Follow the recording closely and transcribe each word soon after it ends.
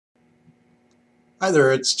Hi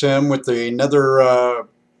there, it's Tim with another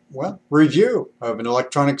review of an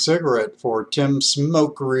electronic cigarette for Tim's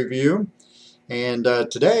Smoke Review. And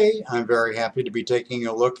today I'm very happy to be taking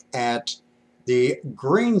a look at the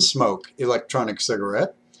Green Smoke electronic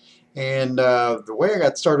cigarette. And the way I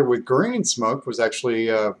got started with Green Smoke was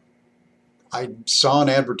actually I saw an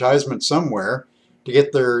advertisement somewhere to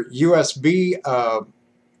get their USB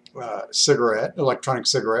electronic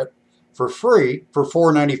cigarette, for free for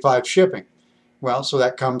 $4.95 shipping. Well, so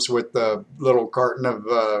that comes with a little carton of,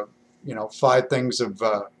 5 things of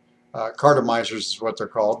cartomizers is what they're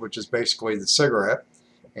called, which is basically the cigarette.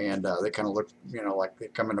 And they kind of look, like they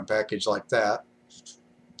come in a package like that.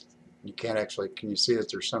 You can't actually, can you see that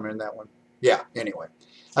there's some in that one? Yeah, anyway,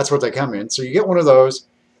 that's what they come in. So you get one of those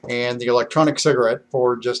and the electronic cigarette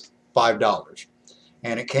for just $5.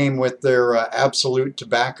 And it came with their absolute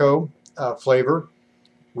tobacco flavor,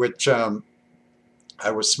 which I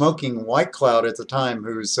was smoking White Cloud at the time,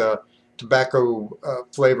 whose tobacco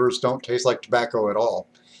flavors don't taste like tobacco at all.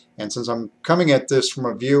 And since I'm coming at this from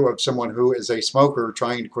a view of someone who is a smoker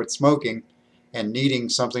trying to quit smoking and needing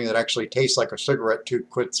something that actually tastes like a cigarette to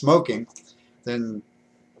quit smoking, then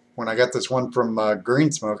when I got this one from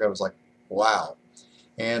Green Smoke, I was like, wow.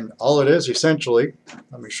 And all it is essentially,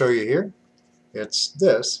 let me show you here, it's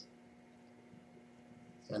this.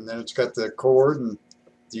 And then it's got the cord and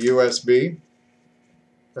the USB.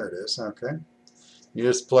 There it is, okay. You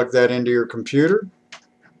just plug that into your computer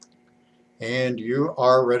and you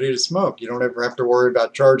are ready to smoke. You don't ever have to worry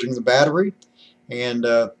about charging the battery, and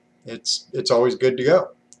it's always good to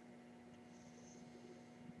go.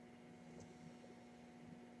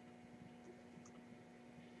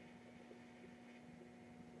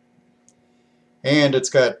 And it's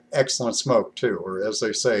got excellent smoke too, or as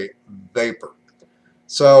they say, vapor.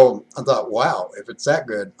 So I thought, wow, if it's that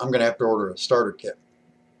good, I'm going to have to order a starter kit.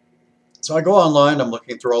 So I go online, I'm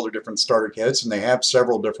looking through all the different starter kits, and they have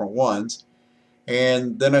several different ones.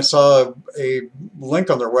 And then I saw a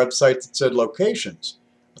link on their website that said locations.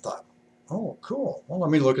 I thought, oh, cool. Well,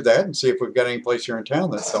 let me look at that and see if we've got any place here in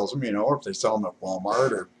town that sells them, or if they sell them at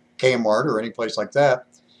Walmart or Kmart or any place like that.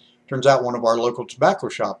 Turns out one of our local tobacco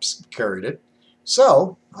shops carried it.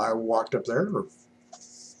 So I walked up there, or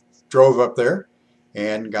drove up there,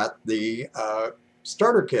 and got the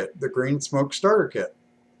starter kit, the Green Smoke starter kit.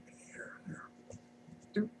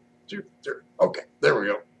 Okay, there we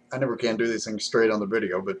go. I never can do these things straight on the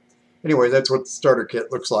video, but anyway, that's what the starter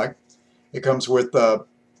kit looks like. It comes with a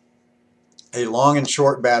long and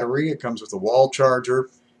short battery. It comes with a wall charger,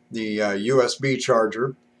 the USB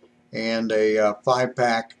charger, and a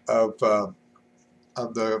 5-pack of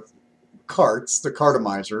the carts, the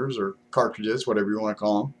cartomizers or cartridges, whatever you want to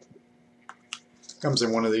call them. Comes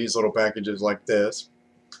in one of these little packages like this,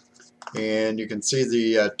 and you can see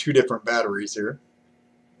the 2 different batteries here.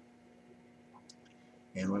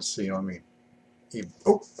 And let's see, let me,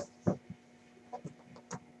 oh,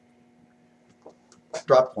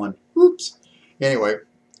 dropped one. Oops. Anyway,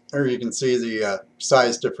 there you can see the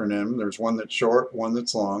size difference in them. There's one that's short, one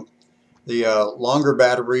that's long. The longer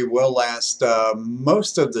battery will last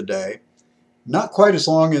most of the day. Not quite as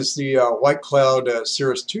long as the White Cloud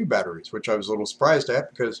Cirrus 2 batteries, which I was a little surprised at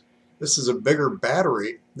because this is a bigger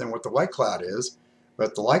battery than what the White Cloud is.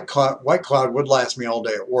 But the White Cloud would last me all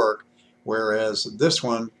day at work, whereas this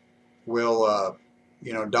one will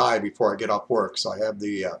die before I get off work. So I have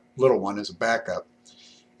the little one as a backup.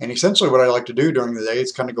 And essentially what I like to do during the day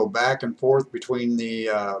is kind of go back and forth between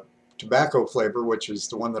the tobacco flavor, which is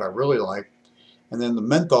the one that I really like, and then the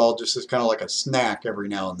menthol just is kind of like a snack every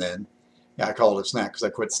now and then. Yeah, I call it a snack because I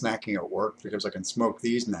quit snacking at work because I can smoke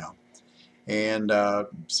these now. And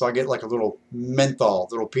so I get like a little menthol,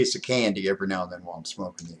 little piece of candy every now and then while I'm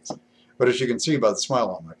smoking these. But as you can see by the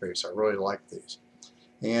smile on my face, I really like these.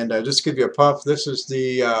 And just to give you a puff, this is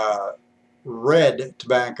the red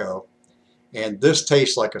tobacco, and this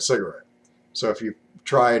tastes like a cigarette. So if you've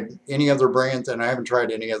tried any other brands, and I haven't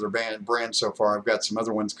tried any other brand so far, I've got some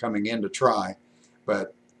other ones coming in to try,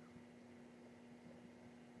 but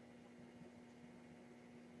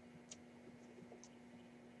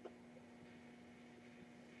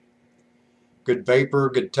good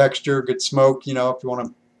vapor, good texture, good smoke, if you want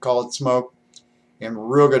to call it smoke,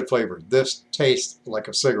 and real good flavor. This tastes like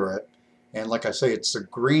a cigarette, and like I say, it's the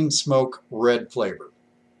Green Smoke red flavor.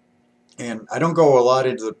 And I don't go a lot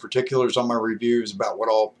into the particulars on my reviews about what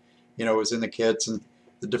all, is in the kits and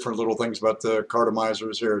the different little things about the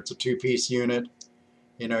cartomizers here. It's a 2-piece unit.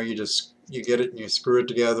 You get it and you screw it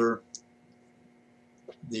together.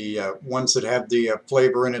 The ones that have the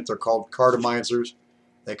flavor in it, they're called cartomizers.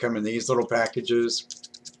 They come in these little packages.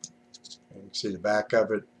 You can see the back of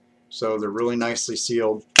it. So they're really nicely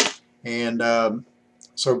sealed. And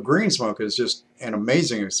so green smoke is just an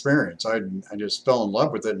amazing experience. I just fell in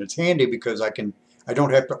love with it, and it's handy because I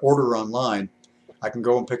don't have to order online. I can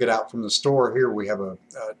go and pick it out from the store. Here we have a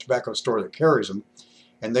tobacco store that carries them,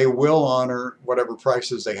 and they will honor whatever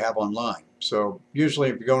prices they have online. So usually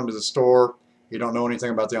if you go into the store, you don't know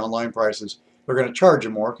anything about the online prices, they're going to charge you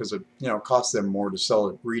more because it costs them more to sell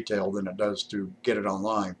it retail than it does to get it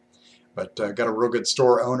online. But got a real good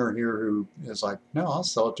store owner here who is like, no, I'll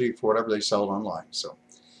sell it to you for whatever they sell it online. So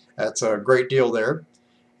that's a great deal there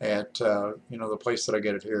at the place that I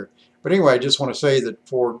get it here. But anyway, I just want to say that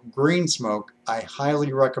for green smoke, I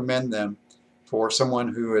highly recommend them for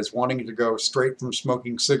someone who is wanting to go straight from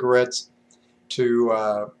smoking cigarettes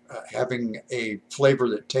to having a flavor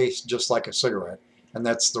that tastes just like a cigarette, and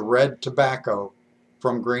that's the red tobacco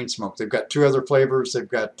from green smoke. They've got two other flavors. They've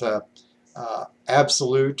got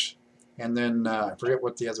Absolute, and then I forget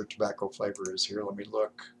what the other tobacco flavor is here. Let me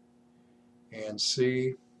look and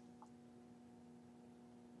see.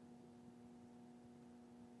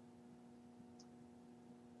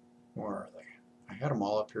 Where are they? I had them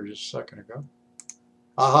all up here just a second ago.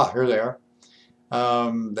 Aha, here they are.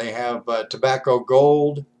 They have Tobacco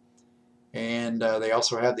Gold, and they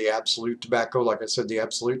also have the Absolute Tobacco. Like I said, the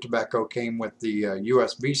Absolute Tobacco came with the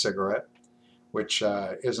USB cigarette, which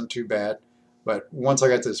isn't too bad. But once I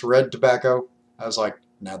got this red tobacco, I was like,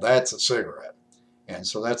 now that's a cigarette. And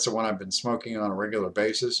so that's the one I've been smoking on a regular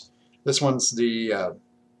basis. This one's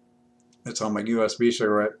it's on my USB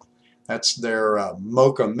cigarette. That's their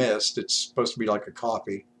Mocha Mist. It's supposed to be like a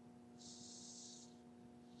coffee.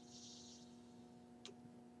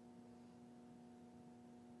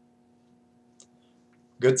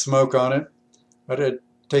 Good smoke on it, but it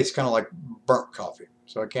tastes kind of like burnt coffee.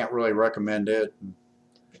 So I can't really recommend it.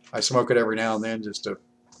 I smoke it every now and then just to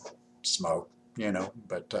smoke,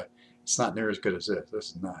 but it's not near as good as this. This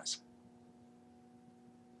is nice.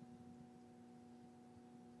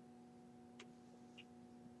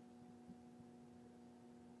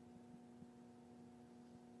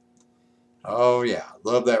 Oh yeah,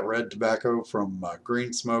 love that red tobacco from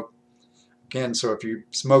Green Smoke. Again, so if you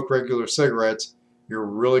smoke regular cigarettes, you're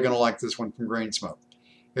really going to like this one from Green Smoke.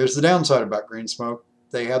 Here's the downside about Green Smoke.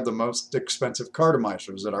 They have the most expensive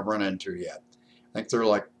cartomizers that I've run into yet. I think they're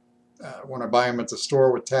like, when I buy them at the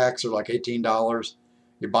store with tax, they're like $18.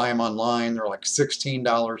 You buy them online, they're like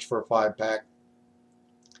 $16 for a 5-pack.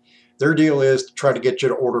 Their deal is to try to get you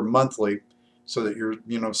to order monthly so that you're,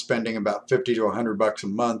 spending about 50 to 100 bucks a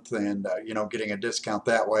month and, getting a discount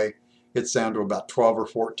that way. It's down to about 12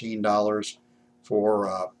 or $14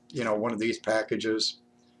 for, one of these packages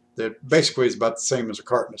that basically is about the same as a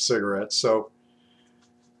carton of cigarettes. So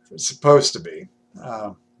it's supposed to be,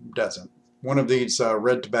 doesn't. One of these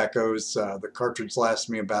red tobaccos, the cartridge lasts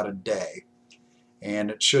me about a day, and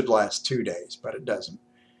it should last 2 days, but it doesn't.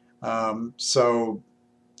 So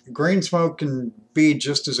green smoke can be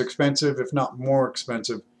just as expensive, if not more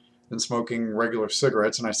expensive, than smoking regular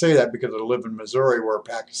cigarettes. And I say that because I live in Missouri, where a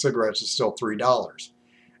pack of cigarettes is still $3.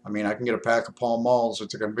 I mean, I can get a pack of Pall Malls at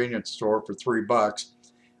the convenience store for $3.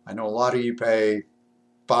 I know a lot of you pay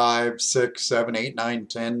 5, 6, 7, 8, 9,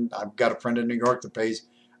 10. I've got a friend in New York that pays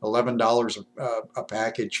 $11 a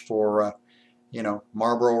package for,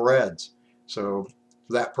 Marlboro Reds. So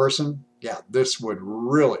for that person, yeah, this would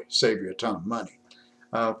really save you a ton of money.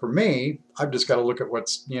 For me, I've just got to look at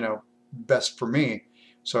what's, best for me.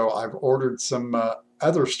 So I've ordered some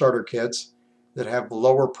other starter kits that have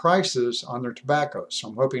lower prices on their tobacco. So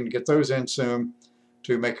I'm hoping to get those in soon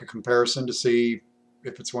to make a comparison to see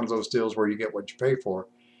if it's one of those deals where you get what you pay for.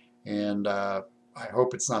 And I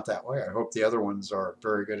hope it's not that way. I hope the other ones are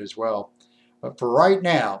very good as well. But for right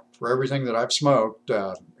now, for everything that I've smoked,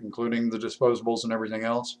 including the disposables and everything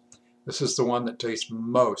else, this is the one that tastes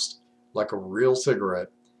most like a real cigarette.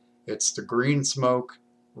 It's the Green Smoke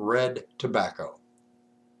Red Tobacco.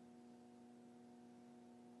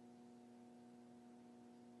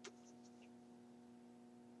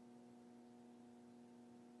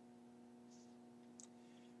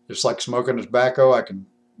 Just like smoking a tobacco, I can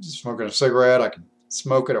smoke a cigarette, I can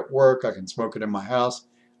smoke it at work, I can smoke it in my house.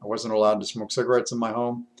 I wasn't allowed to smoke cigarettes in my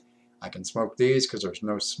home. I can smoke these because there's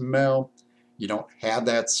no smell. You don't have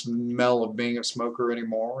that smell of being a smoker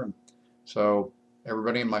anymore. And so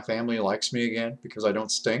everybody in my family likes me again because I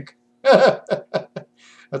don't stink.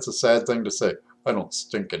 That's a sad thing to say. I don't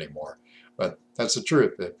stink anymore. But that's the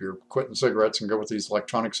truth. If you're quitting cigarettes and go with these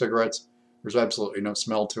electronic cigarettes, there's absolutely no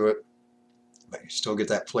smell to it. But you still get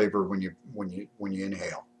that flavor when you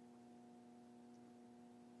inhale.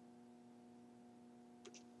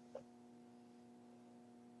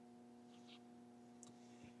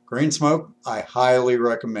 Green Smoke, I highly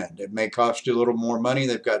recommend. It may cost you a little more money.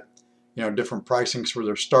 They've got, different pricings for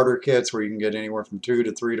their starter kits where you can get anywhere from 2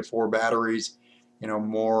 to 3 to 4 batteries,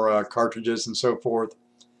 more cartridges and so forth.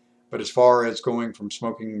 But as far as going from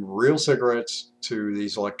smoking real cigarettes to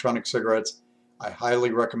these electronic cigarettes, I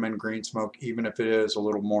highly recommend Green Smoke, even if it is a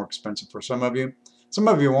little more expensive for some of you. Some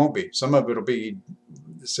of you won't be. Some of it will be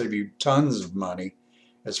save you tons of money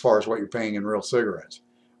as far as what you're paying in real cigarettes.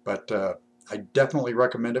 But I definitely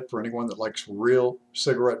recommend it for anyone that likes real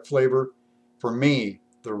cigarette flavor. For me,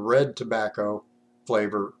 the red tobacco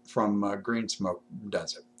flavor from Green Smoke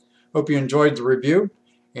does it. Hope you enjoyed the review.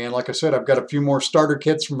 And like I said, I've got a few more starter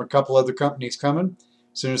kits from a couple other companies coming.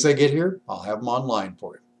 As soon as they get here, I'll have them online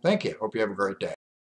for you. Thank you. Hope you have a great day.